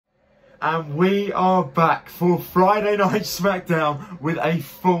and we are back for Friday Night SmackDown with a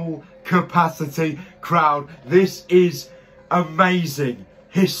full capacity crowd. This is amazing,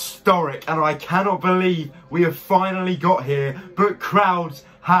 historic, and I cannot believe we have finally got here, but crowds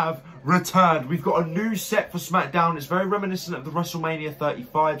have returned. We've got a new set for SmackDown. It's very reminiscent of the WrestleMania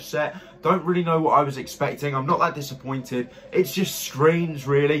 35 set. Don't really know what I was expecting. I'm not that disappointed. It's just screens,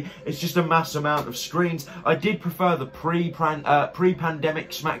 really. It's just a mass amount of screens. I did prefer the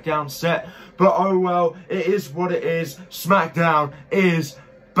pre-pandemic SmackDown set, but oh well, it is what it is. SmackDown is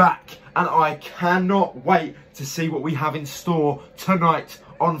back, and I cannot wait to see what we have in store tonight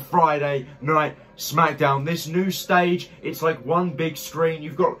on Friday Night SmackDown. This new stage, it's like one big screen.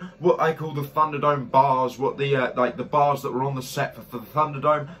 You've got what I call the Thunderdome bars, what the like the bars that were on the set for the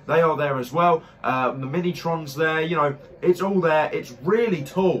Thunderdome, they are there as well. The Minitrons there, you know, it's all there. It's really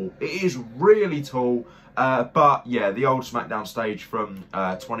tall. It is really tall. But yeah, the old SmackDown stage from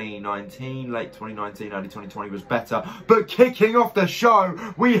 2019, late 2019, early 2020 was better. But kicking off the show,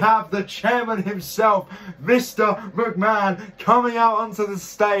 we have the chairman himself, Mr. McMahon, coming out onto the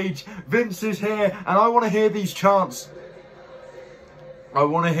stage. Vince is here, and I want to hear these chants. I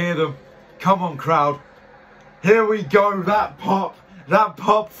want to hear them. Come on, crowd. Here we go, that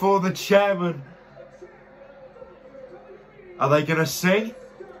pop for the chairman. Are they going to sing?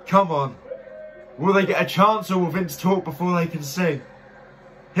 Come on. Will they get a chance, or will Vince talk before they can sing?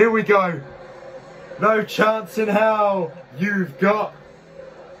 Here we go. No chance in hell. You've got...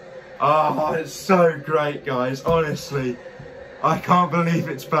 Oh, it's so great, guys. Honestly, I can't believe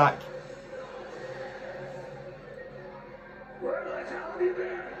it's back.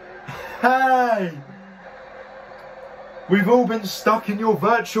 Hey! We've all been stuck in your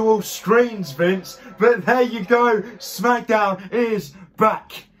virtual screens, Vince. But there you go. SmackDown is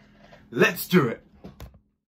back. Let's do it.